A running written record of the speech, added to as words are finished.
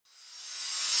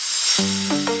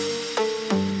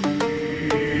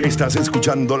Estás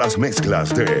escuchando las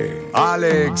mezclas de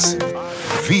Alex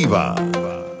Viva.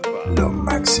 Lo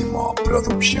máximo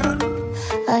producción.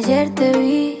 Ayer te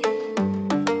vi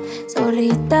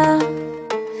solita,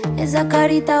 esa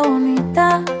carita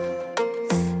bonita.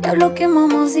 Diablo, qué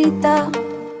mamosita.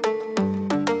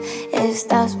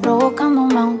 Estás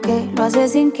provocándome aunque lo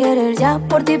haces sin querer. Ya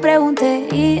por ti pregunté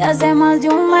y hace más de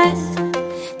un mes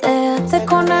te dejaste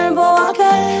con el bobo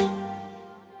aquel.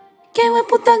 Qué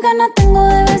hueputa ganas tengo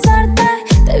de besarte.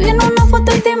 Te vi en una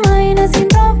foto y te imaginas sin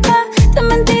ropa. Te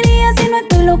mentiría si no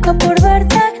estoy loca por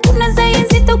verte. Con ese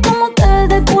jeansito como te ves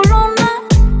de culona.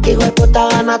 Qué hueputa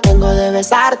ganas tengo de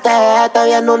besarte. Te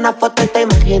vi en una foto y te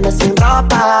imaginas sin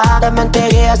ropa. Te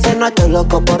mentiría si no estoy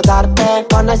loco por darte.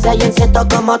 Con ese jeansito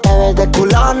como te ves de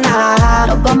culona.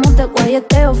 Nos vamos de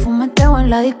guayeteo, fumeteo en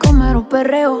la disco mero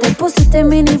perreo. Te pusiste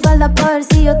minifalda pa' ver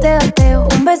si yo te gateo.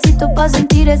 Un besito pa'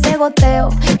 sentir ese goteo.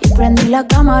 Y prendí la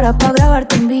cámara pa'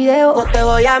 grabarte un video. No te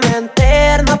voy a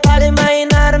mentir, no para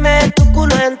imaginarme tu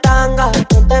culo en tanga.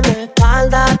 Ponte mi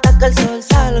espalda hasta que el sol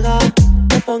salga.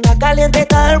 Me ponga caliente y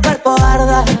todo el cuerpo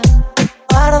arda,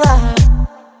 arda.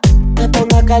 Me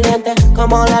ponga caliente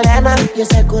como la arena. Y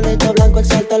ese culito blanco el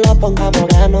sol te lo ponga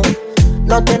moreno.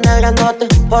 No tiene grandote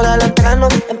por el entreno.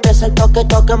 Empieza el toque,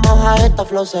 toque, mojadito,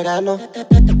 flow sereno.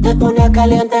 Te ponga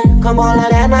caliente como la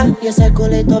arena. Y ese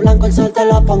culito blanco el sol te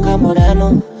lo ponga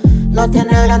moreno. No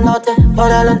tiene grandote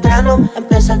por el entreno.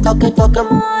 Empieza el toque, toque,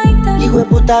 hijo de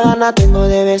puta gana tengo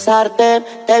de besarte.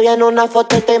 Te vi en una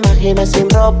foto y te imaginas sin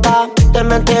ropa. Te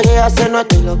mentiría si no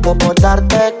estoy loco por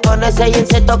darte. Con ese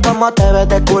jeansito como te ves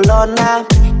de culona.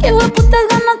 Qué hijo de puta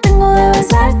ganas tengo de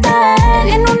besarte. Te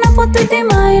vi en una foto y te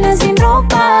imaginas sin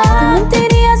ropa. Te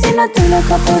mentiría si no estoy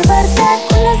loca por verte.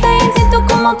 Con ese jeansito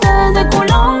como te ves de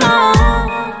culona.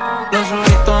 Los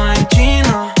ojitos en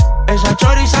China. Esa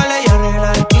chori sale y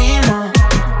arregla el clima.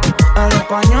 Al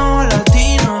español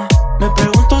latino. Me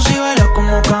pregunto si baila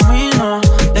como camina.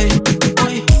 Ey,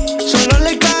 ey. Solo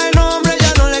le cae nombre,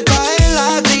 ya no le caen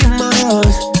lágrimas.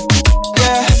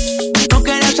 Yeah. No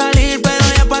quería salir, pero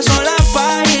ya pasó la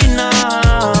página.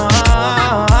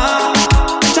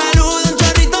 Saludo un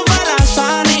chorrito para las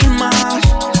ánimas.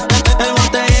 El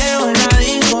botellero en la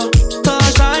disco.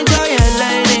 Todos saben que hoy es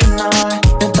Lady Night.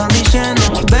 Me están diciendo,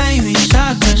 baby,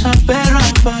 saca esa perra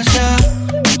a pasear.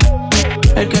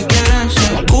 El que quiere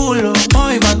ese culo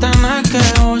hoy va a tener que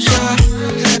gozar.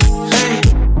 Ey,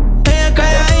 ella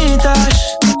calladitas,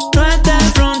 no es de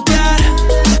frontear.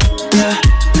 Yeah,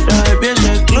 la baby es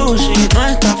exclusive, no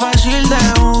está fácil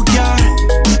de buquear.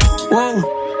 Wow,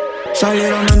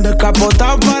 salieron en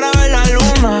descapotado para ver la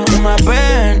luna. Una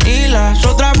ven y las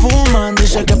otras fuman.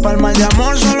 Dice que para el mal de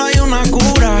amor solo hay una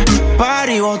cura.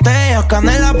 Party, botellas,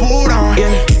 canela pura.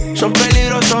 Yeah, son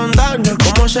peligros, son daños.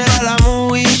 ¿Cómo será la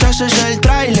movie? Si haces el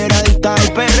trailer, adicta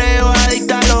al perreo,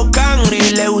 adicta a los cangri.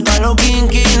 Le gustan los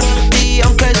kinky, y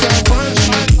aunque sea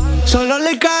falso, solo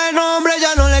le cae nombre,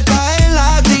 ya no le caen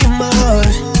lágrimas.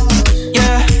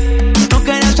 Yeah, no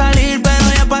quería salir, pero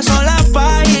ya pasó la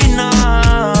página.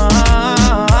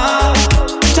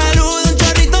 Saludo un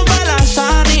chorrito para las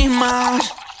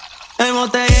ánimas. El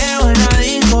botellero en la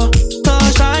disco.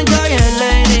 Todos saben que hoy es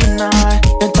Lady Night.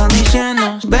 Me están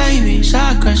diciendo, baby,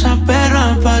 saca esa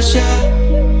perra a pasear.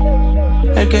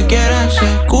 El que quiera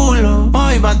ese culo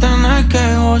hoy va a tener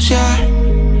que gocear.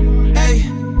 Ey,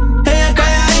 ella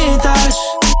calladitas,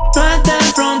 no es de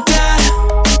frontear.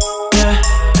 Yeah,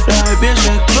 la baby es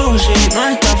exclusive, no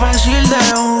está fácil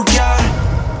de buquear.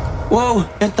 Wow,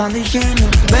 me están diciendo,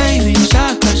 baby,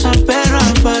 saca esa perra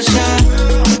a pasear.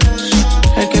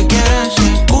 El que quiera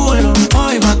ese culo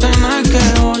hoy va a tener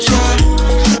que gocear.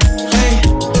 Ey,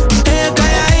 ella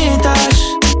calladitas,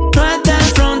 no es de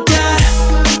frontear.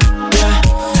 Yeah,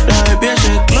 la baby es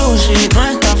exclusive, no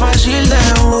está fácil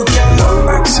de buquear. Lo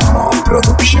máximo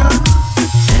producción.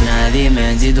 Nena,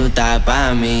 dime si tú estás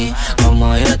pa' mí,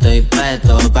 como yo estoy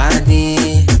puesto pa'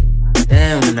 ti.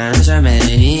 De una noche a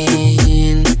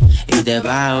Medellín y te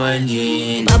pago el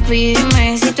jean. Papi,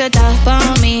 dime si tú estás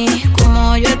pa' mí,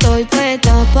 como yo estoy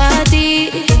puesta pa' ti.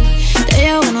 Te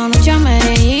llevo una noche a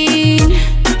Medellín,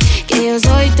 que yo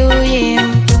soy tu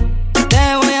jean.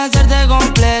 Te voy a hacerte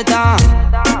completa.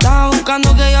 Estás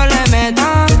buscando que yo le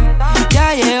meta.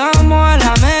 Ya llegamos a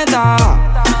la meta.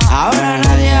 Ahora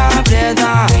nadie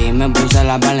aprieta. Y me puse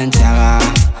la Balenciaga.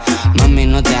 Mami,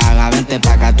 no te hagas, vente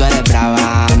pa' acá, tú eres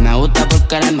brava. Me gusta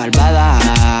porque eres malvada.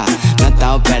 No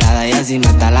está operada y así no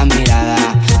está la mirada.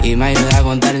 Y me ayuda a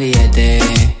contar billetes.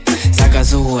 Saca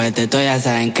su juguete, tú ya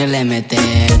saben que le mete.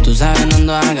 Tú sabes, no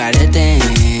ando al garete.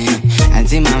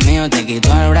 Encima mío te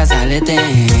quito el brazalete.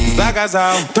 Está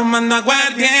casado, tomando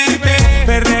aguardiente,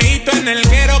 perreíto en el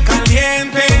guero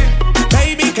caliente.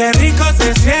 Baby, qué rico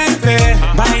se siente,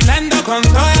 bailando con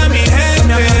toda mi gente.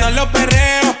 Me acuerdo los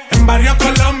perreos, en Barrio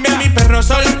Colombia, mi perro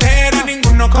soltero,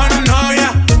 ninguno con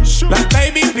novia. Las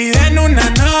baby piden una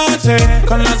noche,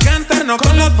 con los gangsters, no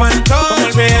con los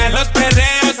fantoches. Vean los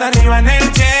perreos arriba en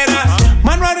el Cheras,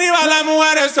 mano arriba las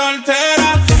mujeres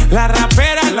solteras. La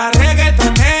rapera, la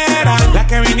reggaetonera, las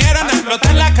que vinieron a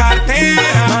explotar la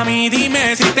cartera. Mami,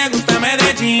 dime si te gusta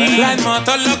Medellín. Las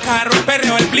motos, los carros, el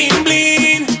perreo, el bling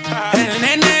bling. El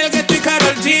nene, el Gueto y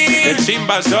Karol G. El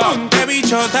chimbazo, ponte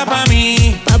bichota pa'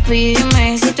 mí. Papi,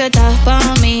 dime si tú estás pa'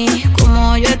 mí,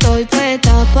 como yo estoy, pues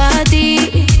estás pa'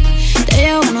 ti. Te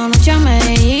llevo una noche a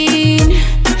Medellín,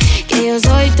 que yo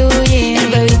soy tuya. El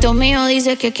bebito mío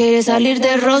dice que quiere salir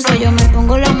de rosa. Yo me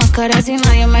pongo la máscara si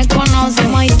nadie me conoce.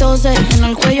 Maitose, en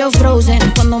el cuello frozen.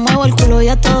 Cuando muevo el culo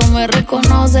ya todo me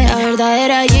reconoce. La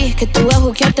verdadera allí, que tú vas a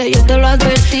juquearte, yo te lo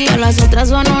advertí. A las otras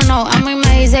son un no, a mí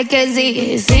me dice que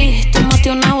sí. Sí,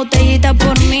 tomaste una botellita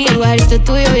por mí. El barito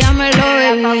tuyo ya me lo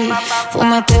bebí.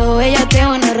 Fumeteo,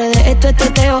 bellateo, en RD esto es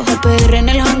teteo. El PR en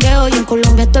el jangueo y en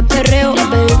Colombia esto es perreo. Las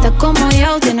bebitas como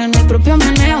yo tienen el propio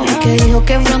meneo. El que dijo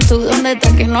que frontú, ¿dónde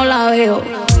está que no la veo?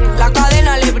 La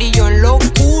cadena le brilló en lo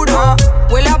oscuro.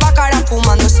 Huele a baccara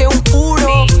fumándose un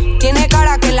puro. Tiene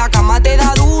cara que en la cama te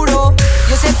da duro.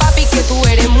 Yo sé, papi, que tú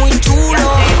eres muy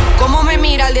chulo. Cómo me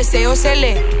mira, el deseo se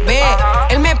le ve.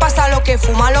 Él me pasa lo que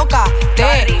fuma loca.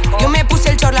 Yo me puse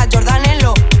el short, la Jordan en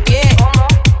los pies,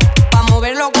 pa'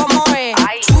 moverlo como es.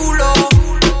 Chulo.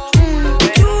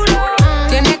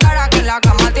 Tiene cara que en la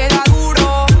cama te da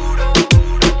duro.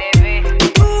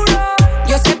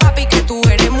 Yo sé, papi, que tú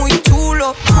eres muy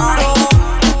chulo.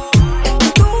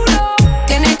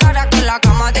 Tiene cara que en la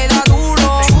cama te da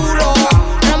duro.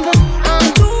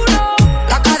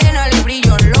 La cadena le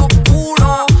brilló en lo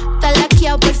oscuro. Está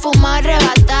laqueado, perfumado,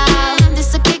 arrebatado.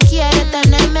 Dice que quiere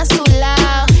tenerme a su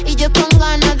lado, y yo con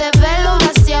ganas de verlo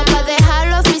vaciado, pa'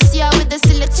 dejarlo oficial y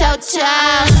decirle chao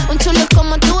chao. Un chulo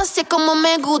como tú, así como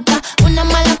me gusta. Una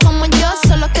mala como yo,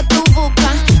 solo que tú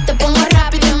buscas. Te pongo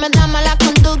rápido y me da mala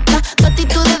conducta. Tu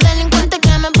actitud de delincuente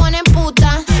que me pone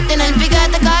puta. Tiene el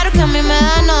piquete caro que a mí me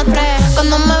da nota.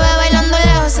 Cuando me ve bailando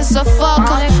lejos se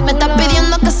sofoca. Me está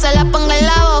pidiendo que se la ponga en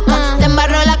la boca. Te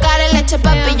embarro la cara y leche,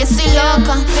 papi, yo soy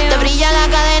loca. Te brilla la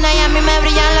cadena y a mí me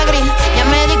brilla la gris. Ya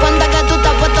me di cuenta que tú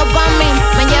estás puesto pa' mí.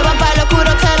 Me lleva pa' lo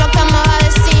oscuro, que es lo que me va a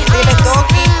decir.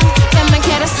 Que me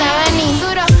quieres venir.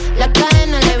 La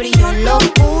cadena le brilló en lo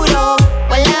oscuro.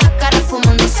 Huele a cara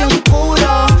fumándose un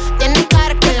puro. Tiene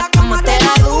cara que en la cama te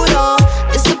da duro.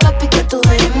 Yo sé, papi, que tú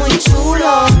eres muy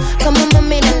chulo. Como me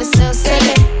mira, el deseo se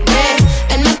le ve.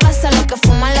 Él me pasa lo que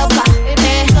fuma loca.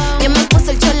 Yo me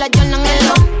puse el short, la Jordan en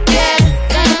los pies.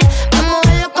 Vamos a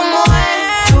verlo como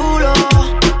es. Chulo.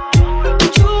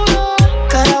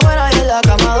 Cara buena y en la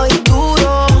cama doy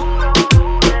duro.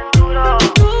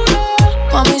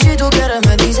 Mami, si tú quieres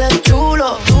me dices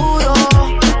chulo. Duro.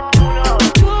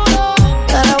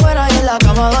 Cara buena y en la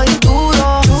cama doy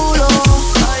duro. Chulo.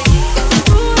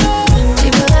 Si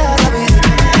me dejas rápido.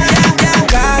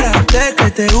 Cara de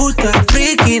que te gusta,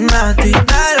 freaky, nasty,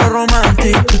 de lo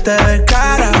romántico. Tú te ves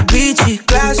cara, bitchy,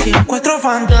 classy, encuentro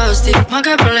fantástico. Más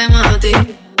que problema a ti.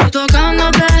 Tú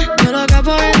tocándote, yo loca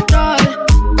por entrar.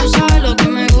 Tú sabes lo que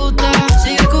me gusta.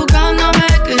 Sigue buscándome,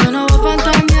 que yo no voy a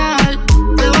fantamear.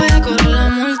 Te voy a correr la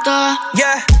multa.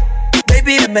 Yeah,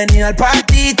 baby, bienvenida al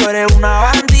party. Tú eres una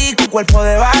bandit con cuerpo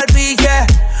de Barbie, yeah.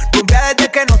 Rumbia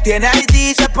desde que no tiene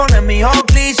ID. Se pone mi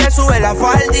Oakley, se sube la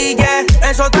faldilla.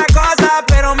 Es otra cosa,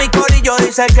 pero mi corillo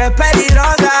dice que es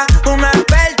peligrosa. Una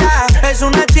experta, es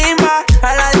una chimba.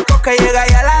 A la disco que llega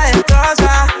y a la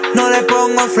destroza. No le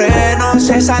pongo frenos,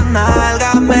 esas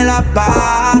nalgas me las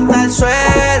baja hasta el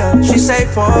suelo. She say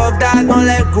fuck that, no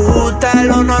le gusta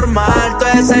lo normal, todo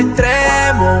es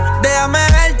extremo. Déjame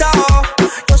ver todo,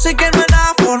 yo sé que no es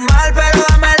nada formal, pero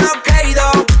dame lo que he ido.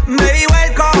 Baby,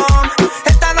 welcome,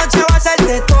 esta noche va a ser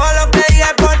de todo lo que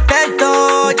dije por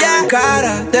texto, yeah.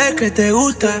 Cara de que te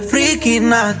gusta, freaky,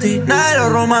 nasty, nada de lo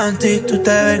romantic. Tú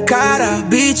te ves cara,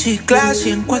 bitchy,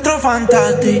 classy, encuentro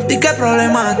fantástico. ¿Y qué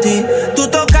problema a ti? Tú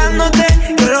tocándote,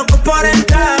 yo loco por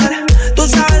entrar. Tú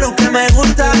sabes lo que me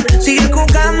gusta, sigue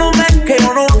jugándome, que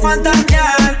yo no voy a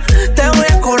fantasear. Te voy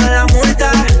a cobrar la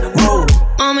multa, wow.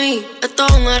 Mami, esto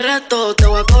es un arresto. Te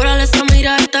voy a cobrar esa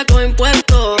mirada con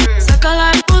impuestos. Saca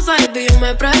la esposa y yo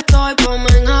me presto. Y ponme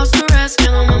en house arrest que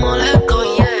no me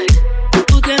molesto, yeah.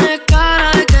 Tú tienes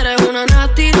cara de que eres una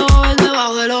nasty doll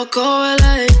debajo de los covers.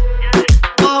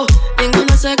 Wow,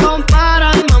 ninguno se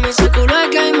compara. Y mami, ese culo es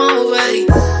game over.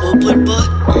 Oh, por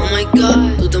oh my God.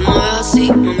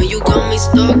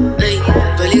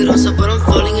 peligrosa, pero I'm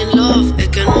falling in love. Es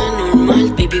que no es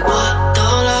normal, baby, what?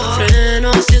 Todo la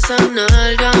freno, si esa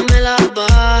nalga me la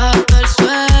baja al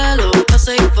suelo. I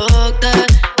say fuck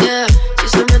that, yeah. Si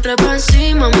se me trepa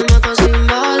encima, me mata sin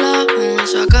bala. Con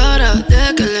esa cara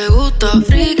de que le gusta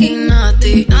freaking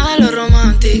nasty. A lo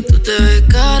romantic, tú te ves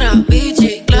cara,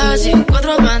 bitchy, classy.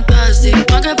 4 fantastic,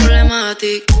 pa' que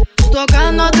problematic. Tú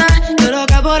tocándote, yo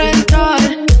loca por entrar.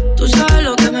 Tú sabes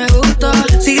lo que me gusta.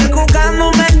 Sigue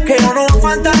jugándome, que yo no voy a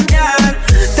fantasear.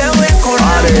 Te voy a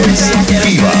correr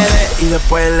y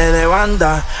después le de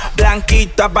banda.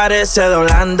 Blanquita parece de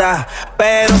Holanda,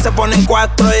 pero se pone en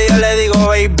 4 y yo le digo,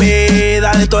 baby,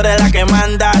 dale, tú eres la que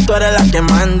manda, tú eres la que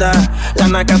manda. La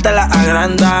naca te la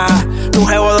agranda. Tu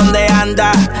jevo donde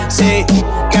anda, sí,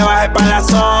 que baje pa' la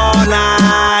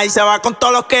zona. Y se va con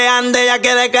todos los que ande, ella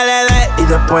quiere que le dé y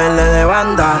después le de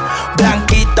banda.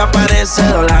 Blanquita parece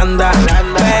de Holanda,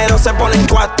 pero se pone en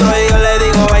 4 y yo le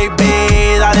digo,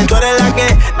 baby, dale, tú eres la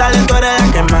que, dale, tú eres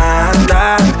la que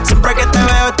manda. Siempre que te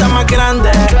veo estás más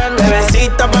grande,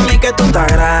 bebecita pa' mí que tú estás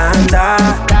grande.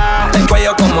 El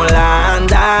cuello como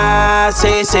Holanda,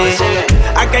 sí, sí.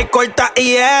 Aquí hay corta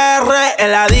y R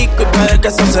en la disco y puede que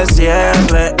eso se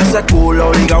cierre. Ese culo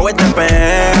obligado es de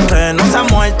PR. No se ha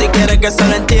muerto y quiere que se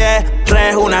lo entierre.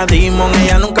 Es una demon,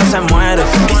 ella nunca se muere.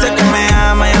 Dice que me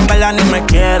ama y en verdad ni me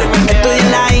quiere. Estoy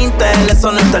en la Intel,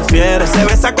 eso no interfiere. Se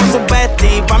besa con sus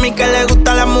besties, pa' mí que le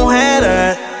gustan las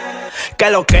mujeres. Que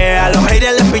lo que a los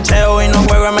haters les picheo y no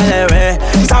juego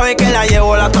MLB. Sabe que la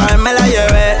llevo, la otra vez me la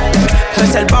llevé.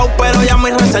 Reservado pero ya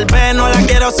muy reservé. No la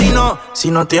quiero si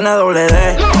no tiene doble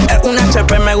D. Es un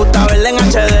HP, me gusta verla en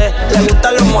HD. Le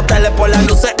gustan los moteles por las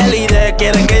luces LED.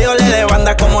 Quiere que yo le dé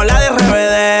banda como la de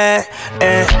RBD.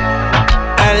 Es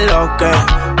lo que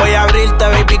voy a abrirte,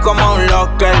 baby, como un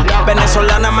locker.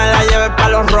 Venezolana me la llevé pa'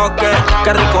 los rockers.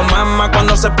 Qué rico mama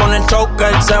cuando se pone el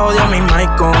choker. Se jodió mi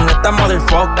mic con esta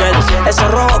motherfucker. Eso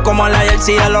rojo como la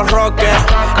jersey de los rockers.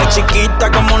 Es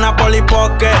chiquita como una Polly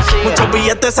Pocket. Muchos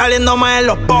billetes saliendo más en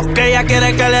los bosques. Ella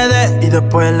quiere que le dé y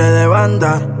después le dé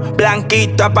banda.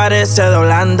 Blanquita parece de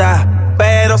Holanda,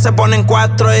 pero se pone en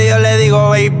 4 y yo le digo,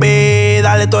 baby,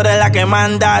 dale, tú eres la que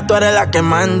manda, tú eres la que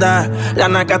manda. La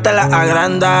naca te la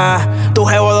agranda. Tu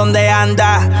jevo donde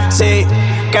anda, sí,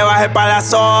 que baje pa' la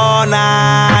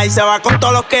zona. Y se va con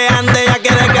todos los que ande, ella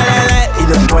quiere que le dé y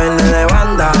después le dé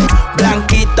banda.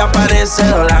 Blanquita parece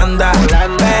de Holanda,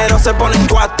 pero se pone en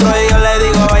 4 y yo le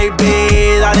digo,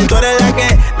 baby, dale, tú eres la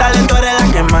que, dale, tú eres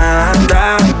la que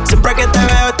manda. Siempre que te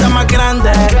veo estás más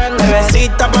grande,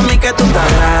 bebecita pa' mí que tú estás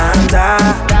grande.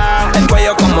 El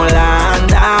cuello como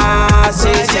Holanda, sí,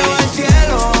 sí. Al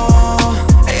cielo,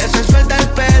 ella se suelta el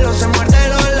pelo, se muerde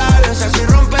los labios, así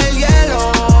rompe el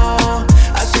hielo,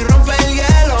 así rompe el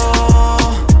hielo.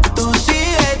 Tú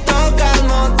sigues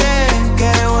tocándote,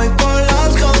 que voy por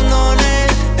los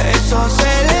condones. Eso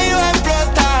se le iba a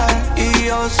explotar y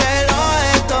yo se lo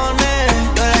detoné.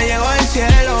 Yo le llego al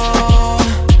cielo,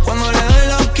 cuando le doy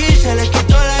los keys se le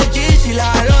quito la G's y la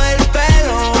jalo del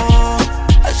pelo.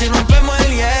 Así rompemos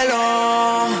el hielo.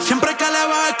 Siempre que le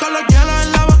bajes con los hielos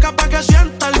en la boca pa' que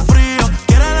sienta el frío.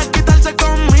 Quiere desquitarse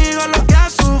conmigo lo que ha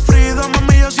sufrido.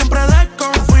 Mami, yo siempre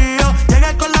desconfío.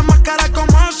 Llegué con la máscara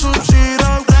como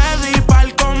Sub-Zero. Ready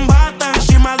pa'l combate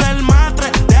encima del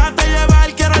matre. Déjate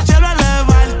llevar, quiero al cielo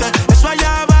elevarte. Eso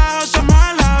allá abajo se mueve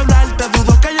al hablarte.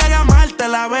 Dudo que llegue a Marte,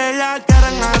 la bella quiere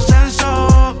en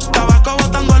ascenso. Tabaco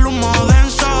botando el humo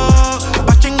denso.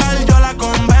 Pa' chingar yo la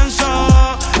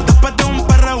convenzo. Después de un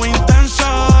perreo intenso,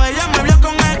 ella me vio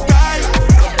con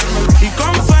Sky y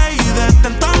con Faye. Desde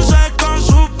entonces con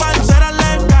su parcera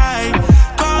le cae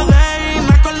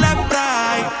codeína con la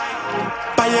spray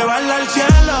pa' llevarla al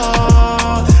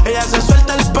cielo. Ella se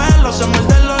suelta el pelo, se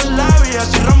muerde los labios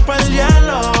y rompe el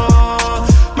hielo.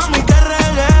 Mami, qué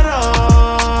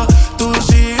reguero. Tú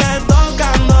sigues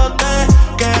tocándote,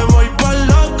 que voy por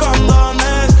los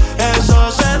condones.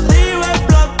 Eso se te iba a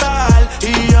explotar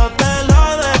y yo te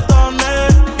lo detoné.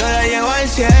 Yo le llego al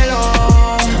cielo,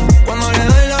 cuando le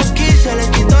doy los keys se le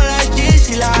quito la G's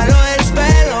y la jalo del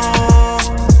pelo.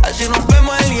 Así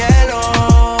rompemos el hielo.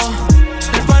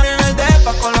 El party en el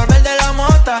depa, color verde la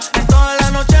mota. En toda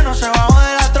la noche no se bajó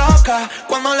de la troca.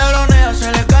 Cuando le bronea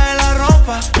se le cae la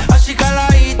ropa. Así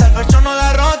caladita, el pecho no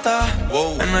la rota.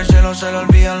 En el cielo se le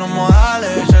olvidan los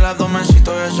modales. El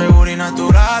abdomencito de seguro y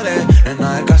naturales.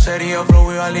 Nena del caserío,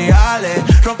 flow y validales.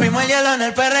 Rompimos el hielo en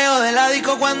el perreo de la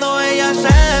disco cuando ella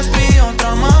se despidió.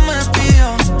 Otra más me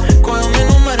pidió, cogió mi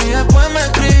número y después me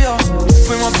escribió.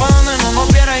 Fuimos pa' donde no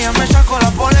nos viera, ella me sacó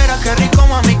la polera. Qué rico,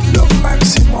 mami. Lo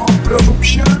máximo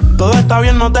producción. Todo está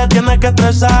bien, no te tienes que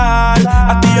estresar.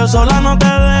 A ti yo sola no te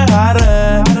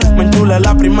dejaré. Me enchulé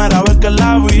la primera vez que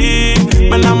la vi.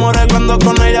 Me enamoré cuando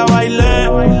con ella bailé.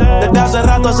 Desde hace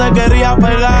rato se quería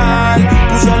pegar.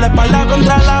 Puso la espalda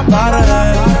contra la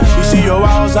pared. Y si yo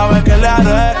bajo, sabes que le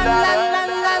haré.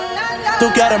 Tú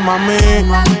quieres, mami.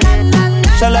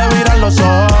 Se le viran los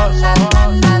ojos.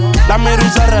 La miro y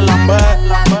se relambe.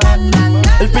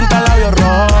 El pinta labios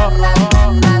rojo.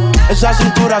 Esa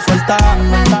cintura suelta.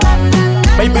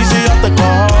 Baby, si yo te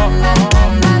cojo,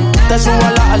 te subo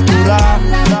a la altura.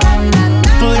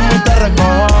 Tú dime y te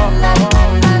recojo.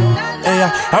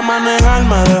 Ella a manejar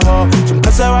me dejó.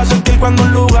 Siempre se va a sentir cuando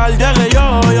un lugar llegue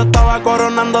yo. Yo estaba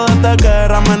coronando desde que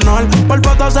era menor. Por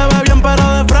foto se ve bien, pero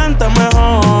de frente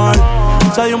mejor.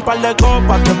 Se dio un par de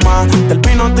copas de más. Del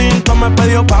pino tinto me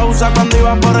pidió pausa cuando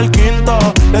iba por el quinto.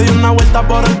 Le di una vuelta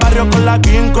por el barrio con la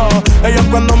quinco. Ellos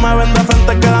cuando me ven de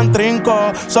frente quedan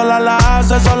trinco. Sola la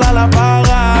hace, sola la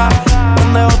paga.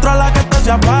 Prende otra la que este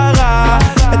se apaga.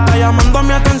 Está llamando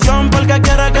mi atención porque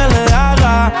quiere que le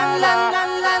haga.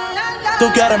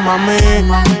 Tú quieres, mami.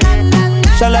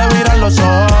 Se le viran los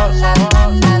ojos.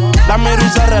 La miro y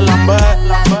se relambe.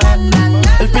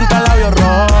 El pinta labios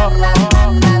rojo.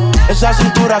 Esa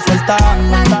cintura suelta.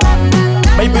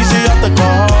 Baby, si yo te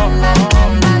cojo,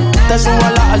 te subo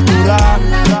a la altura.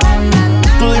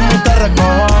 Tú dime y te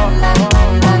recojo.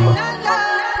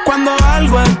 Cuando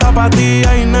algo está pa' ti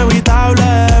es inevitable.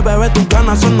 Bebé, tus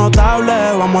ganas son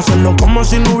notables. Vamos a hacerlo como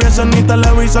si no hubiese ni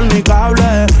televisor ni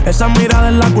cable. Esa mirada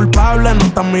es la culpable. No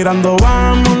están mirando,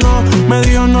 vámonos. Me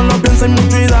dijo no lo pienses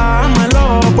mucho y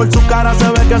dámelo. Por su cara se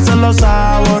ve que se lo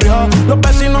saboreó. Los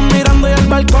vecinos mirando y el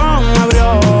balcón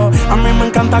abrió. A mí me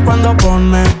encanta cuando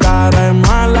pone cara de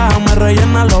mala. Me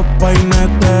rellena los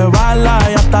peines de bala.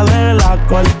 Y hasta de la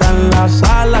corta en la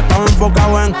sala. Estaba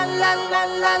enfocado en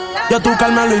yo tú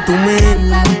Carmelo y tú mí.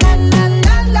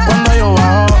 Cuando yo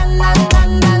bajo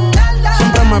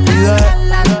siempre me pide.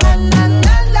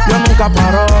 Yo nunca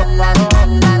paro.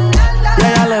 Y a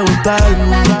ella le gusta él.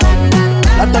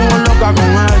 La tengo loca con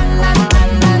él.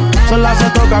 Sola se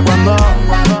toca cuando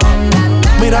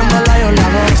mirándola yo la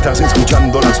veo. Estás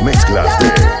escuchando las mezclas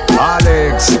de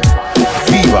Alex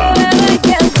Viva.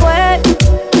 ¿Qué fue?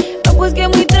 No, pues que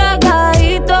muy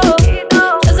tragadito.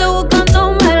 Ya sé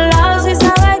buscándome el lado. Si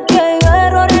sabes que yo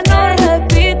errores no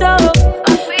repito.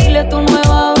 Dile a tu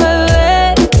nueva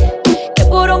bebé que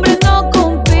por hombres no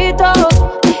compito.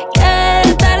 Quiere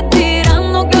estar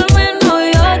tirando que al menos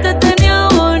yo te tenía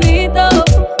bonito.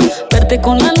 Verte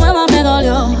con la nueva me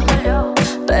dolió,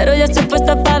 pero ya estoy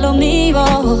puesta para lo mío.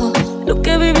 Lo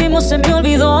que vivimos se me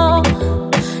olvidó.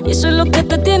 Y eso es lo que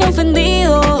te tiene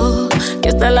ofendido. Que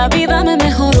hasta la vida me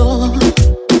mejoró.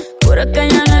 Por acá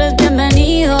ya no eres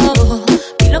bienvenido.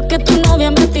 Y lo que tu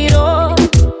novia me tiró,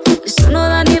 eso no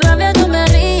da ni rabia, yo me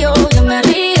río, yo me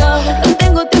río. No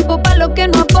tengo tiempo para lo que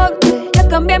no aporte. Ya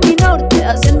cambié mi norte,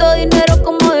 haciendo dinero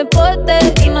como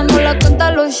deporte. Y no la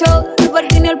cuenta los shows, el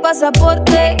parking y el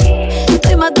pasaporte.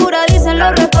 Estoy madura, dicen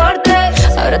los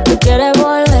reportes. Ahora tú quieres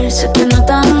volver, sé que no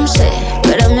tan sé.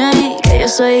 Espérame ahí, que yo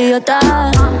soy idiota.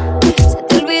 Se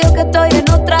te olvidó que estoy en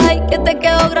otra y que te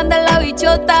quedó grande la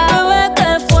bichota. Bebé,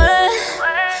 ¿qué fue?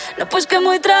 No, pues que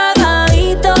muy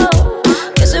tragadito.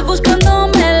 Que estoy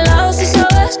buscándome el lado. Si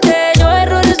sabes que yo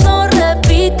errores no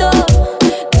repito.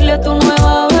 Dile a tu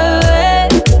nueva bebé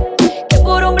que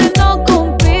por hombres no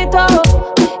compito.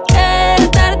 Quiere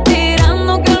estar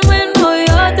tirando que al menos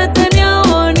yo te tenía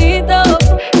bonito.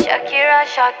 Shakira,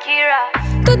 Shakira.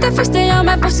 Tú te fuiste y yo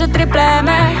me puse triple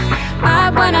M.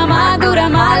 Más buena, más dura,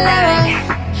 más leve.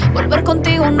 Volver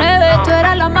contigo 9, tú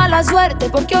eras la mala suerte.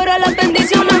 Porque ahora las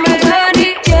bendiciones me llueven.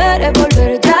 Y quieres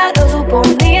volver, ya lo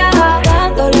suponía.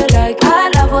 Dándole like a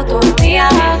la foto mía.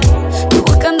 Tú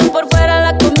buscando por fuera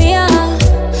la comida.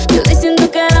 Yo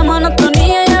diciendo que era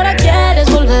monotonía. Y ahora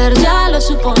quieres volver, ya lo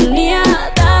suponía.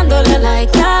 Dándole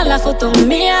like a la foto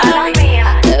mía.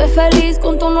 Te ves feliz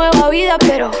con tu nueva vida,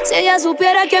 pero si ella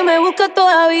supiera que me busca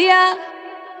todavía.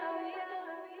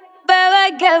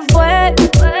 Bebé, ¿qué fue?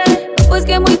 Pues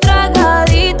que muy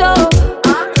tragadito.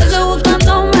 Estoy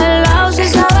buscándome el lado. Si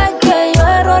sabes que yo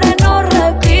errores no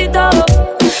repito.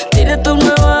 Dile a tu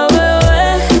nueva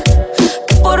bebé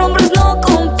que por hombres no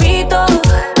compito.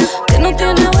 Que no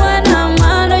tiene buena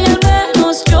mano y al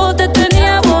menos yo te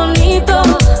tenía bonito.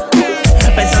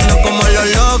 Pensando como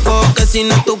los locos, que si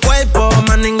no es tu cuerpo,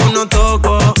 más ninguno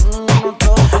toco.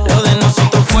 Lo de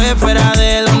nosotros fue fuera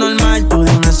de lo normal. Tú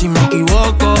dime si me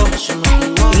equivoco.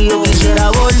 Y yo quisiera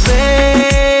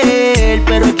volver,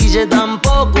 pero quise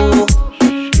tampoco.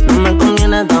 No me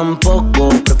conviene tampoco.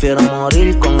 Prefiero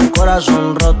morir con el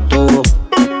corazón roto.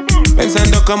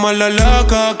 Pensando como los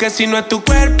locos, que si no es tu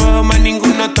cuerpo, más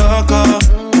ninguno toco.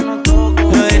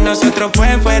 Lo de nosotros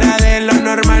fue fuera de lo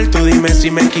normal. Tú dime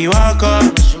si me equivoco.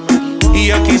 Y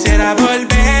yo quisiera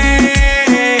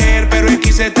volver, pero él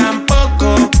quise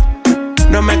tampoco.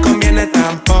 No me conviene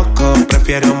tampoco.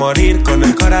 Prefiero morir con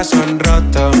el corazón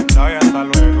roto.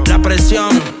 La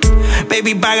presión,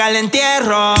 baby, paga el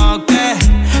entierro. ¿Qué?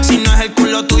 Si no es el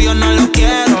culo tuyo, no lo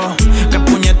quiero. ¿Qué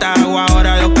puñeta hago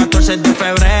ahora los 14 de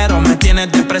febrero? Me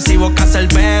tienes depresivo,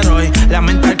 cacerbero. Y la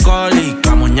mente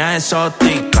alcohólica, muña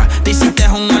exótica. Te hiciste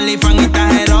un OnlyFans y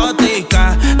estás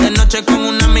erótica. De noche con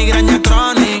una migraña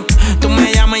crónica. Tú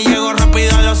me llamas y llego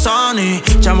rápido a los Sony.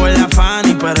 Chavo en la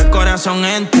Fanny, pero el corazón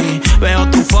en ti. Veo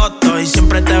tu foto y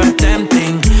siempre te ves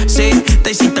tempting. Sí,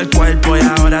 te hiciste el cuerpo y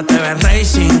ahora te ves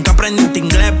racing. Que aprendiste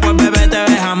inglés, pues bebé te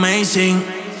ves amazing.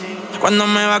 ¿Cuándo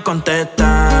me va a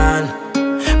contestar?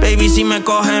 Baby, si me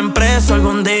cogen preso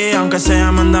algún día, aunque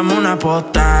sea, mándame una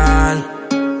postal.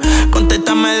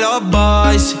 Contéstame los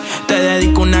boys. Te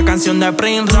dedico una canción de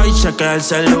Prince Royce, chequea el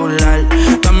celular.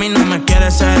 Tú a mí no me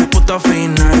quieres ser el puto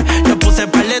final. Yo puse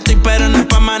paleto y pero no es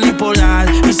pa' manipular.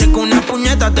 Y sé que una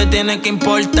puñeta te tiene que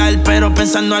importar, pero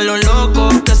pensando a lo loco,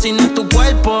 que si no es tu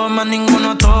cuerpo, más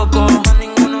ninguno toco.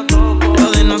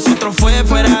 Lo de nosotros fue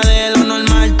fuera de lo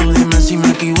normal. Tú dime si me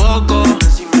equivoco.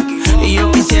 Y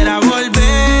yo quisiera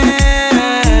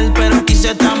volver, pero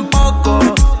quise tampoco.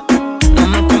 No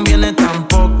me conviene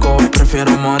tampoco.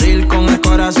 Prefiero morir con el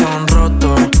corazón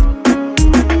roto.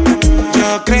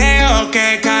 Yo creo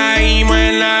que caímos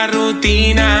en la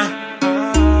rutina.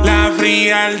 La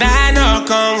frialdad nos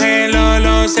congeló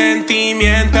los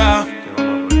sentimientos.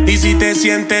 Y si te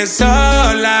sientes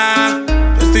sola,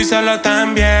 yo estoy solo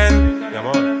también.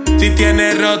 Si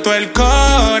tienes roto el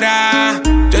cora,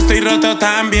 yo estoy roto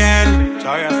también.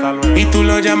 Y tú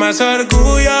lo llamas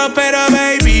orgullo, pero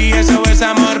baby, eso es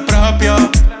amor propio.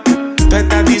 Tú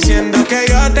estás diciendo que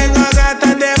yo tengo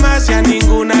gatas demasiadas,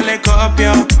 ninguna le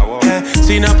copio.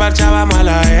 Si no parchábamos a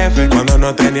la F, cuando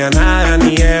no tenía nada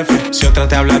ni F. Si otra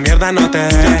te habla mierda, no te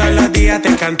dejes. Yo todos los días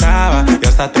te cantaba y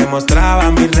hasta te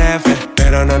mostraba mi refe.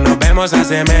 Pero no nos vemos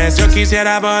hace meses. Yo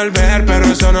quisiera volver, pero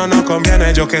eso no nos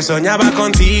conviene. Yo que soñaba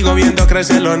contigo, viendo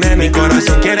crecer los nenes. Mi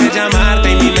corazón quiere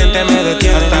llamarte y mi mente me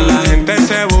detiene. Hasta la gente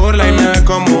se burla y me ve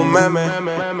como un meme.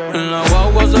 En la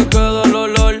guagua se queda el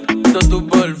olor de tu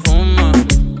perfume.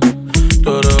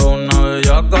 Tú eres una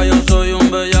bellaca, yo soy un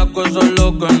bellaco, eso es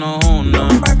lo que nos une.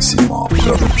 Máximo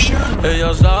Producción.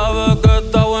 Ella sabe que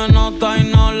está buenota y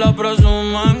no la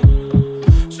presumen.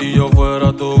 Si yo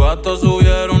fuera tu gato,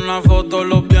 subiera una foto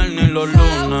los viernes y los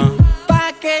lunes.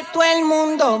 Pa' que todo el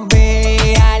mundo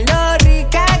vea lo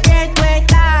rica que tú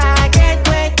estás, que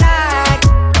tú estás.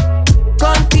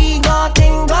 Contigo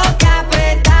tengo que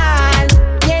apretar.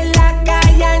 Y en la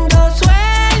calle ando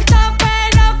suelto,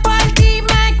 pero por ti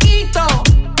me quito.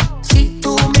 Si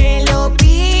tú me lo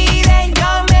pides,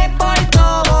 yo me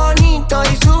porto bonito.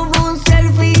 Y subo un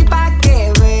selfie pa'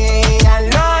 que vean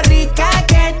lo rica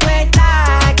que tú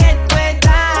estás, que tú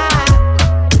estás.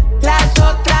 Las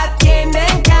otras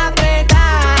tienen que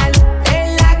apretar.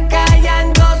 En la calle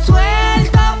ando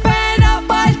suelto, pero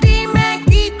por ti me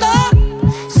quito.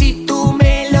 Si tú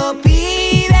me lo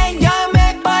pides, yo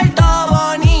me porto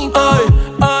bonito.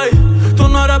 Ay, tú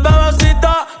no eres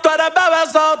bebecita, tú eres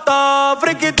bebesota.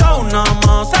 Friquita una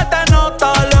más, se te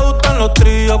nota. Le gustan los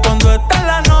tríos cuando está en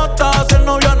la nota. Si el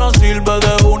novio no sirve,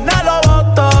 de una lo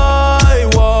bota. Ay,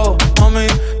 wow, mami,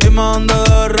 dime dónde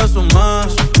debes resumir.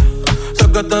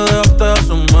 Sé que te dejaste de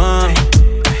asumir.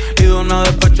 Y de una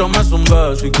despecho me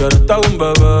zumbé. Si quieres te hago un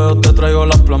bebé o te traigo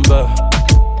las plan B.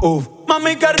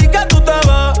 Mami, qué rica tú te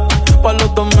ves. Pa'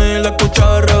 los 2000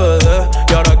 escucha RBD.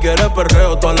 Y ahora quieres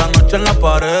perreo toda la noche en la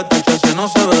pared. Que si no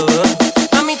se ve.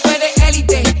 Mami, tú eres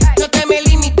élite, no te me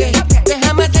limites.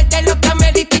 Déjame hacerte lo que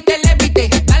amerita y te levite.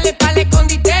 Dale pa'l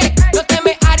escondite, no te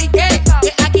me ariques.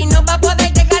 Que aquí no va a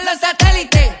poder llegar los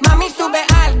satélites. Mami, sube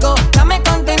algo, dame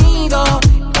contenido.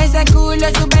 Ese culo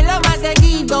súbelo más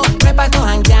seguido. Me paso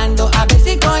jangueando, a ver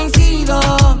si coincido.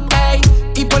 Ey,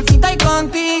 y por fin estoy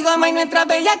contigo. May, nuestra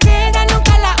bellaquera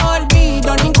nunca la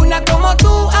olvido. Ninguna como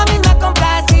tú a mí me ha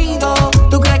complacido.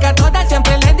 Tú crees que a todas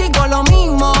siempre les digo lo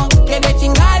mismo. Quiere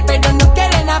chingar, pero no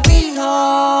quieren a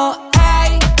fijo.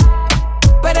 Ey,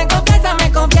 pero en confianza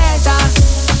me confiesa.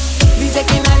 Dice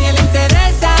que a nadie le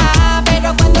interesa,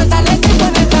 pero cuando sale se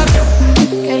pone sabio.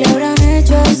 ¿Qué le habrán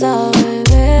hecho a esa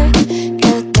bebé que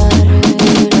está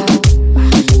revelado?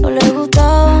 No le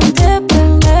gustaba antes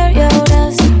prender y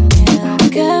ahora sin miedo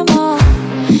quema.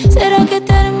 ¿Será que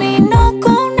terminó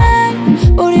con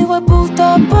él? Por hijo de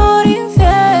puta, por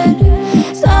infiel.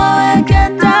 Sabe que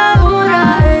está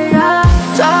dura ella.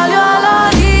 Salió a la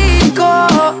disco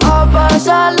a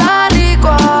pasarla rico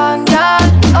a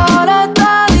janguear. Ahora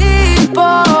está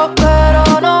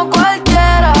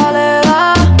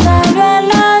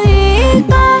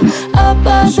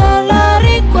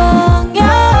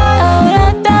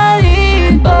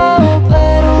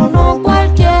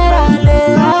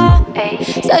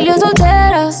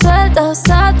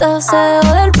se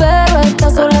dejó del pelo, está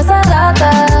sola esa rata,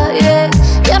 yeah.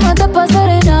 Ya no está pa'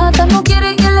 serenata, no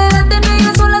quiere que le gasten,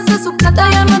 ella sola hace su plata.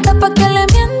 Ya no está pa' que le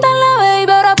mientan la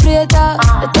baby, ahora aprieta.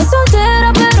 Está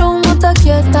soltera pero no está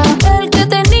quieta. El que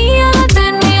tenía la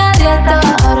tenía dieta.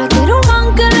 Ahora quiere un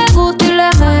man que le guste y le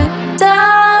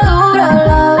meta dura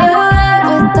la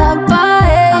bebé. Está pa'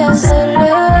 ella se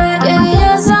le ve que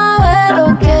ella sabe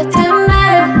lo que tiene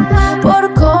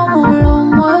por cómo lo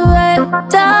mueve.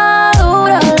 Está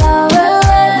dura la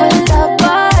bebé. Está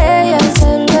pa' ella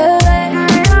se le ve que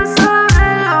ella sabe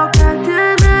lo que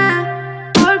tiene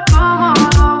por cómo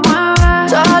lo mueve.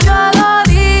 Salió a la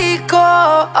disco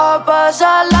a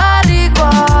pasarla rico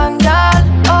a janguear.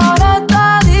 Ahora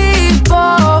está dispo,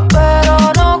 pero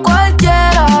no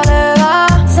cualquiera le da.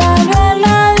 Salió a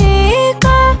la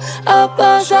disco a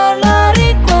pasarla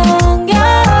rico a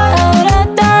janguear. Ahora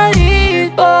está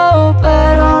dispo,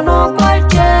 pero no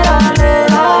cualquiera le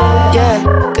da. Yeah,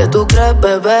 ¿qué tú crees,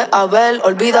 bebé? A ver,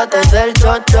 olvídate del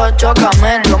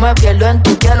chócame. Yo me pierdo en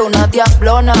tu piel, una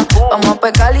diablona. Vamos a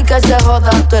pecar y que se joda.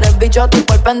 Tú eres bicho, tú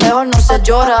por pendejo no se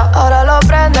llora. Ahora lo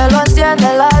prende, lo enciende,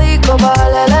 la disco,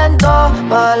 bájale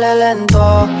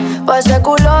lento. Pa' ese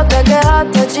culo te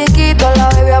quedaste chiquito, la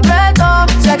baby apretó,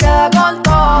 se queda con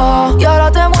todo. Y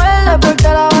ahora te muerde porque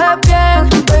la ves bien.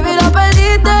 Baby, la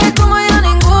perdiste como ya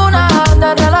ninguna.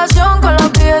 Anda en relación con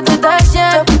los billetes de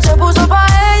 100. Se puso pa'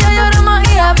 ella y ahora es más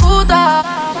hija de puta.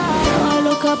 Estaba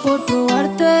loca por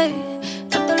probarte,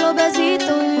 darte los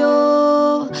besitos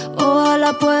yo.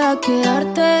 Ojalá pueda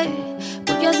quedarte,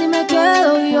 porque así me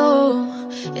quedo yo.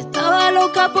 Estaba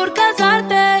loca por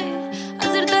casarte,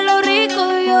 hacerte lo rico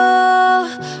yo.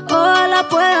 Ojalá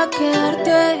pueda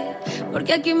quedarte,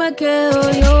 porque aquí me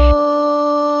quedo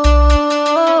yo.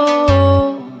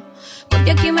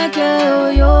 Porque aquí me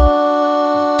quedo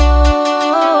yo.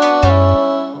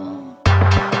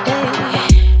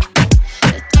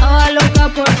 Estaba loca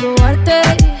por probarte,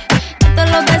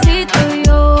 darte los besitos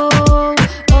yo.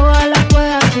 Ojalá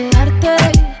pueda quedarte,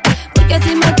 porque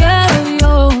así me quedo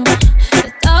yo.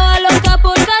 Estaba loca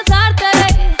por casarte,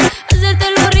 hacerte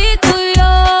lo rico yo.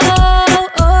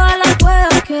 Ojalá pueda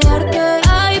quedarte.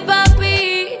 Ay,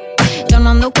 papi, yo no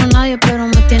ando con nadie, pero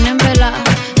me tienen vela.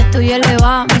 Estoy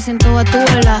elevada, me siento a tu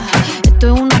vela. Estoy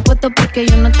en una apuesta porque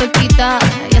yo no estoy quitada.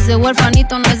 Y ese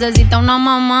huerfanito necesita una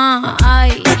mamá.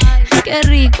 Ay, qué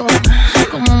rico,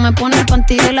 como me pone el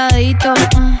panty heladito.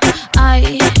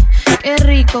 Ay, qué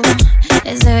rico,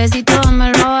 ese besito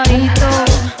dámelo bajito.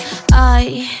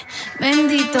 Ay,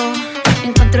 bendito,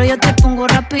 encuentro yo te pongo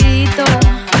rapidito.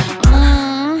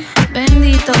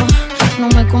 Bendito, no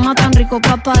me coma tan rico,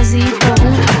 papacito.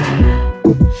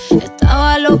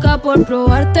 Estaba loca por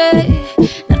probarte,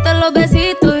 darte los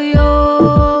besitos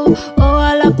yo.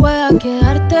 Ojalá pueda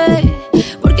quedarte,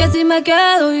 porque así me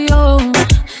quedo yo.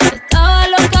 Estaba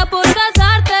loca por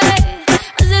casarte,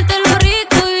 hacerte lo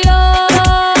rico yo.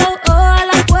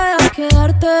 Ojalá pueda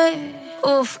quedarte.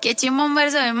 Uf, qué chimón un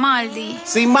verso de Maldi.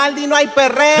 Sin Maldi no hay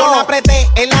perreo. Yo la apreté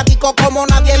el látigo como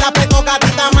nadie la apretó,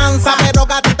 gatita mansa. Pero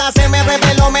gatita se me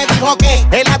reveló, me dijo que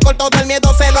el alcohol todo el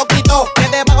miedo se lo quitó. Que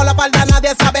debajo la falda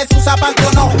nadie sabe si usa panty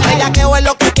o no. Bellaqueo es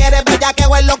lo que quiere,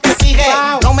 bellaqueo es lo que exige.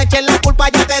 No me eches la culpa,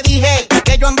 ya te dije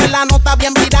que yo en verdad no está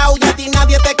bien virado y a ti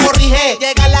nadie te corrige.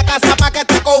 Llega a la casa pa' que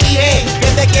te cobije, que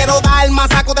te quiero dar más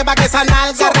saco de pa' que esa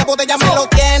nalga. Rebote ya me lo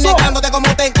tiene, dándote como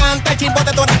te encanta. El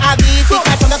chimbote tú eres adicto y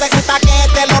cachonda te gusta que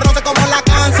te lo roce como la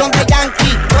canción de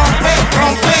Yankee. Rompe,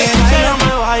 rompe. Ella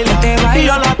me baila y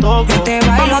yo la toco.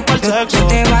 Vamos pa'l sexo,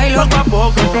 poco a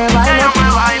poco. Ella me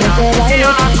baila y yo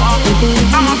la toco.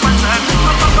 Vamos pa'l sexo,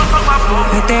 poco a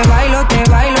poco. Te bailo, te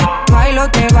bailo, bailo,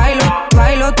 te bailo,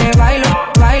 bailo, te bailo,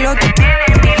 bailo, te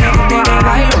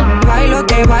bailo, bailo,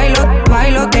 te bailo,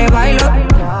 bailo, te bailo.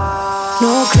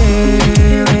 No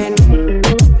creo en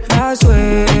la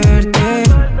suerte,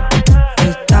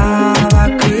 estaba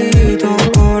escrito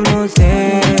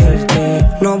conocerte.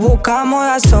 No buscamos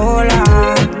a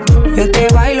solas, yo te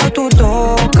bailo, tú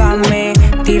tócame,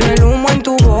 tiro el humo en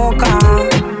tu boca,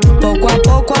 poco a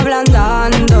poco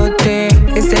ablandándote.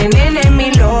 Ese nene es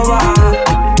mi loba,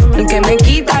 el que me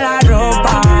quita la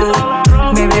ropa,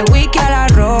 bebe whisky a la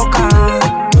roca.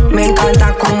 Me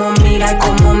encanta cómo mira y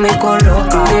cómo me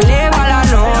coloca. Me eleva la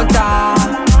nota,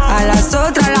 a las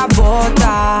otras la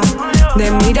bota.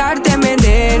 De mirarte me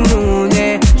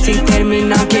desnude, si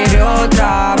termina quiere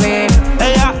otra vez.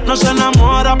 Ella no se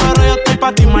enamora, pero yo estoy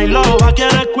pa' ti, my loba.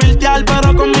 Quieres quiltear,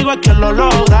 pero conmigo es que lo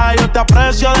logra. Yo te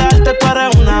aprecio de arte, tú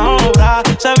eres una obra.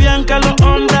 Sé bien que los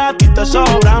hombres a ti te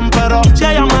sobran, pero si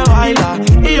ella me baila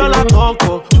y yo la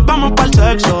toco, vamos pa'l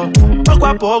sexo, poco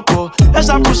a poco.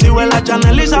 Esa pussy huele a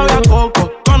Chanel y sabe a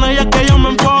coco. con ella es que yo me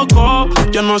enfoco.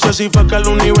 Yo no sé si fue que el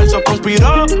universo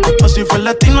conspiró o si fue el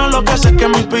destino lo que sé que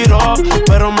me inspiró.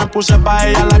 Pero me puse pa'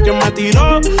 ella la que me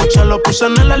tiró. Se lo puse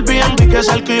en el Airbnb que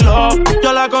se alquiló.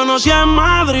 Yo la conocí en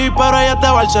Madrid, pero ella es de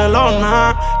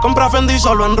Barcelona. Compra Fendi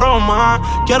solo en Roma.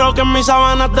 Quiero que en mis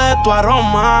sábanas de tu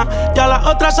aroma. Ya las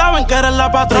otras saben que eres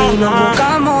la patrona. Y nos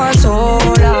buscamos a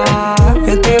solas.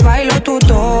 Yo te bailo, tú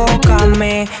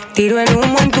tócame. Tiro el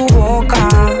humo en tu boca.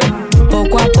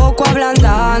 Poco a poco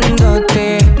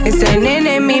ablandándote. Ese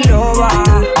nene es mi loba.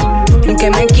 El que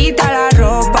me quita la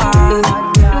ropa.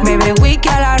 Bebe whisky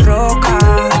a la roca.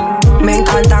 Me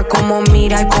encanta cómo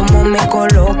mira y cómo me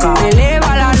coloca. Me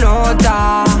eleva la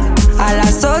nota. A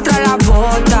las otras la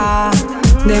bota.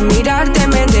 De mirarte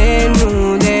me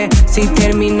desnude. Si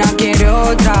termina quiere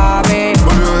otra vez.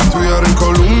 Volvió a estudiar en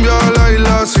Colombia, la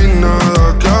isla sin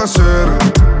nada que hacer.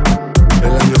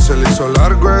 El año se le hizo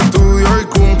largo, estudió y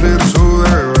cumplir su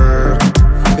deber.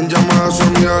 En llamada a su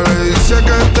amiga le dice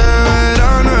que este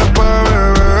verano es pa'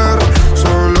 beber.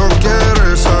 Solo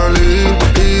quiere salir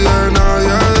y de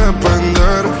nadie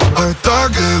depender. Hasta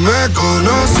que me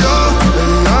conoció,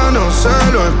 ella no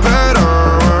se lo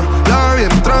esperaba. La vi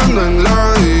entrando en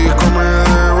la disco, me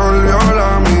devolvió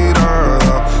la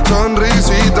mirada.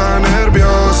 Sonrisita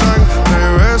nerviosa, entre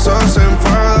besos se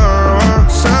enfadaba.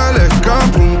 Se le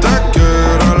escapó un te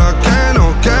quiero a la que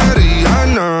no quería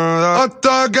nada.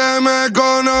 Hasta que me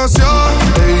conoció,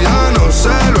 ella no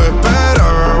se lo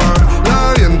esperaba.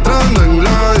 La vi entrando en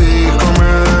la disco,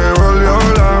 me devolvió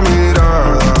la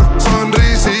mirada.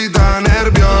 Sonrisita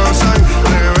nerviosa,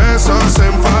 entre besos se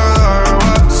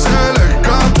enfadaba. Se le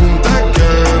escapó un te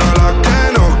quiero a la que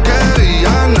no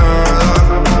quería nada.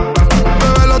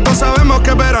 Bebé, los dos sabemos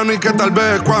que es verano y que tal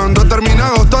vez cuando termine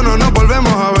agosto no nos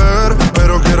volvemos a ver.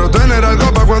 Pero quiero tener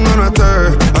algo pa' cuando no esté.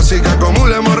 Así que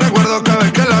acumulemos recuerdos cada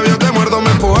vez que el labio te muerdo.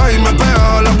 Me empuja y me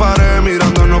pega a la pared,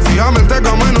 mirándonos fijamente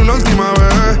como en una última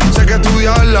vez. Sé que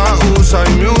estudiar la usa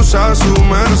y me usa su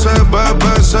merced.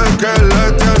 Bebé, sé que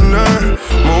le tiene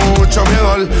mucho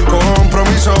miedo al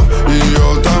compromiso. Y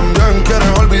yo también,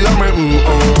 quieres olvidarme,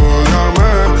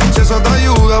 ódiame. Si eso te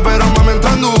ayuda, pero me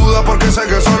entra en duda. Porque sé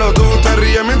que solo tú te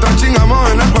ríes mientras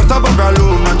chingamos en el cuarto a poca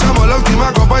luz. Nos echamos la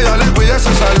última copa y dale, cuida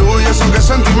esa salud. Y eso que es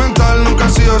sentimental nunca ha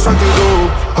sido su actitud.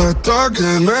 Hasta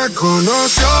que me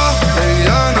conoció,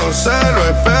 ella no se lo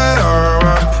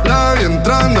esperaba. La vi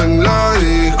entrando en la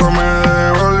disco, me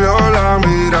devolvió la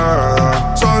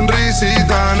mirada.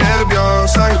 Sonrisita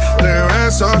nerviosa, entre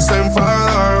besos se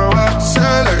enfadaba. Se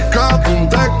le escapó un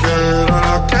te quiero a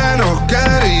la que no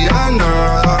quería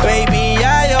nada. Baby,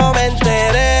 ya yo me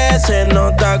enteré. Se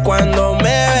nota cuando me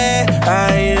ve.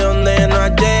 Ahí donde no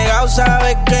has llegado,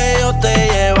 sabes que yo te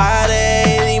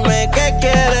llevaré. Y dime qué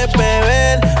quieres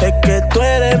beber. Es que tú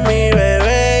eres mi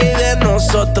bebé. Y de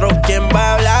nosotros, ¿quién va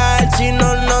a hablar si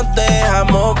no nos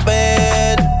dejamos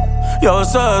ver? Yo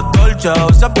sé dolce, a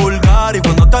veces vulgar. Y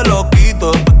cuando te lo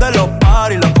quito, después de los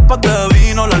paris, las copas de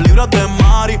vino, las libras de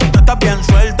mari. Tú estás bien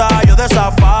suelta, yo de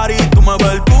safari. Tú me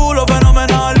ves el culo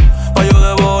fenomenal, pa' yo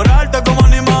devorarte como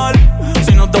animal.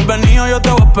 Si no te has venido, yo te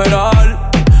voy a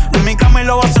esperar. En mi cama y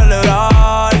lo voy a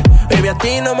celebrar. Baby, a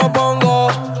ti no me pongo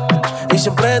y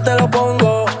siempre te lo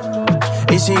pongo.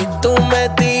 Y si tú me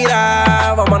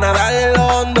tiras, vamos a nadar en lo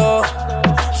hondo.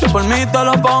 Si por mí te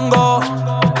lo pongo,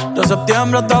 de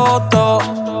septiembre hasta agosto.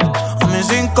 A mis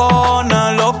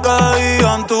rincones, lo que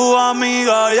digan tu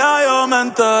amiga, ya yo me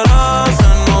enteré.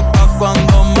 Se nota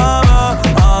cuando me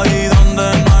ves. Ahí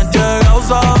donde no has llegado,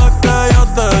 sabes que yo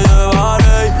te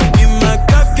llevaré. Dime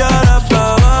qué quieres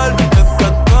beber, es que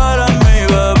tú eres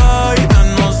mi bebé. Y de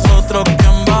nosotros,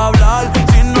 ¿quién va a hablar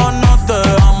si no nos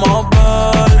dejamos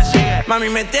ver? Mami,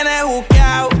 me tienes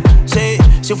buqueado, sí.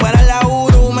 Si fuera la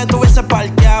Uru, me tuviese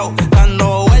parqueado.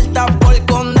 Dando vueltas por el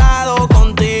condado,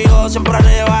 contigo siempre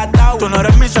arrebatado. Tú no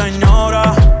eres mi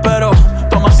señora, pero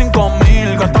toma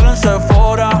 5,000, gástalo en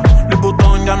Sephora. Louis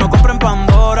Vuitton ya no compra en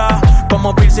Pandora.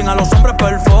 Como piercing a los hombres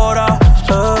perfora.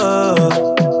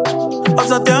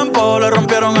 Hace tiempo le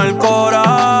rompieron el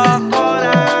cora.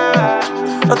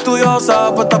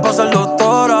 Estudiosa, puesta para ser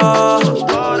doctora.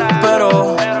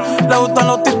 Pero le gustan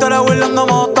los títeres huirleando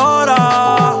motora.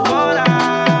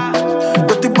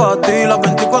 Yo estoy pa' ti las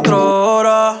 24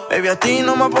 horas. Baby, a ti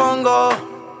no me pongo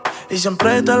y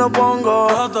siempre te lo pongo.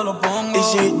 Y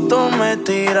si tú me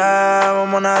tiras,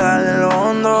 vamos a nadar en lo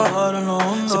hondo.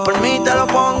 Si por mí te lo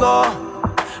pongo,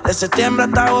 de septiembre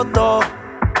hasta agosto.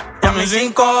 Y a mis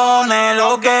rincones,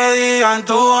 lo que digan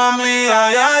tu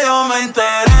amiga, ya yo me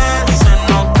enteré.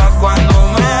 Se nota cuando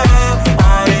me ves.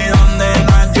 Ahí donde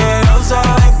no has llegado,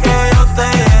 sabes que yo te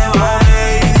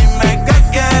llevaré. Y dime qué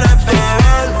quieres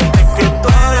beber, es que tú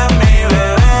eres mi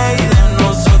bebé.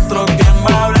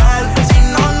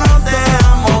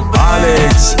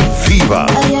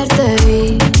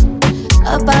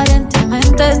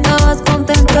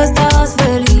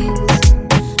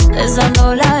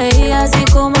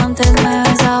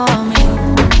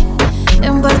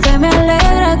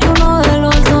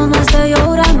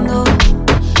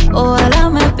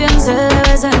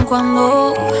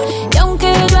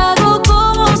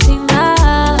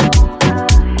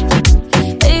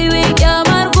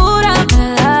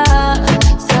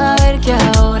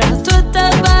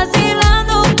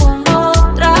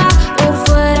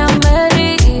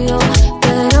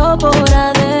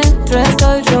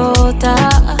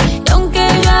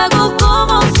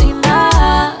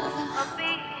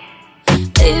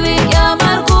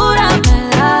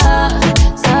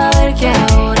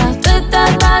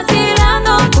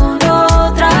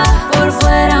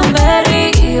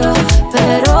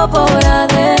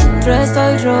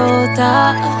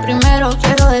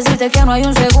 decirte que no hay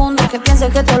un segundo que piense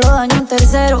que todo lo daño un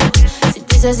tercero. Sin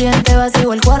ti se siente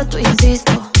vacío el cuarto,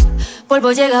 insisto.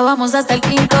 Polvo llega, vamos hasta el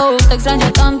quinto. Te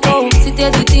extraño tanto, si te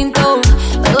es distinto.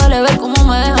 Me duele ver cómo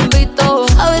me dejan visto.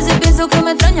 A veces pienso que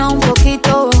me extraña un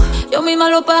poquito. Yo misma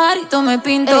los pajaritos me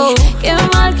pinto. Qué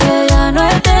mal que ya no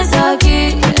estés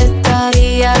aquí.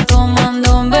 Estaría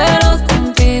tomando velos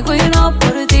contigo y no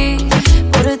por ti,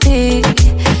 por ti.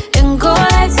 En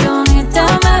coleccionista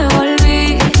me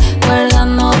volví,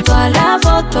 guardando todas las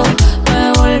fotos.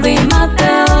 Me volví más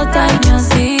de 2 años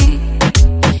así.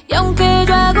 Y aunque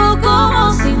yo hago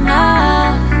como si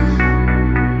nada,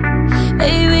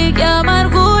 baby, qué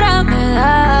amargura me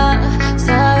da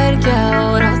saber que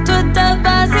ahora tú estás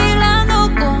vacilando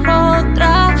con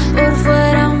otra. Por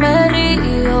fuera me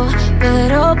río,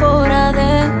 pero por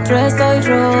adentro estoy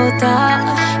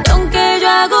rota. Y aunque yo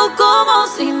hago como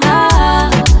si nada,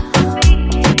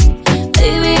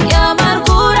 baby, qué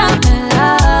amargura me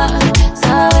da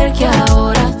saber que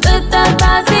ahora tú estás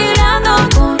vacilando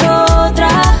con otra.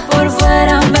 Por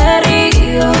fuera me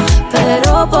río,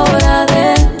 pero por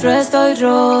adentro estoy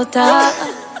rota.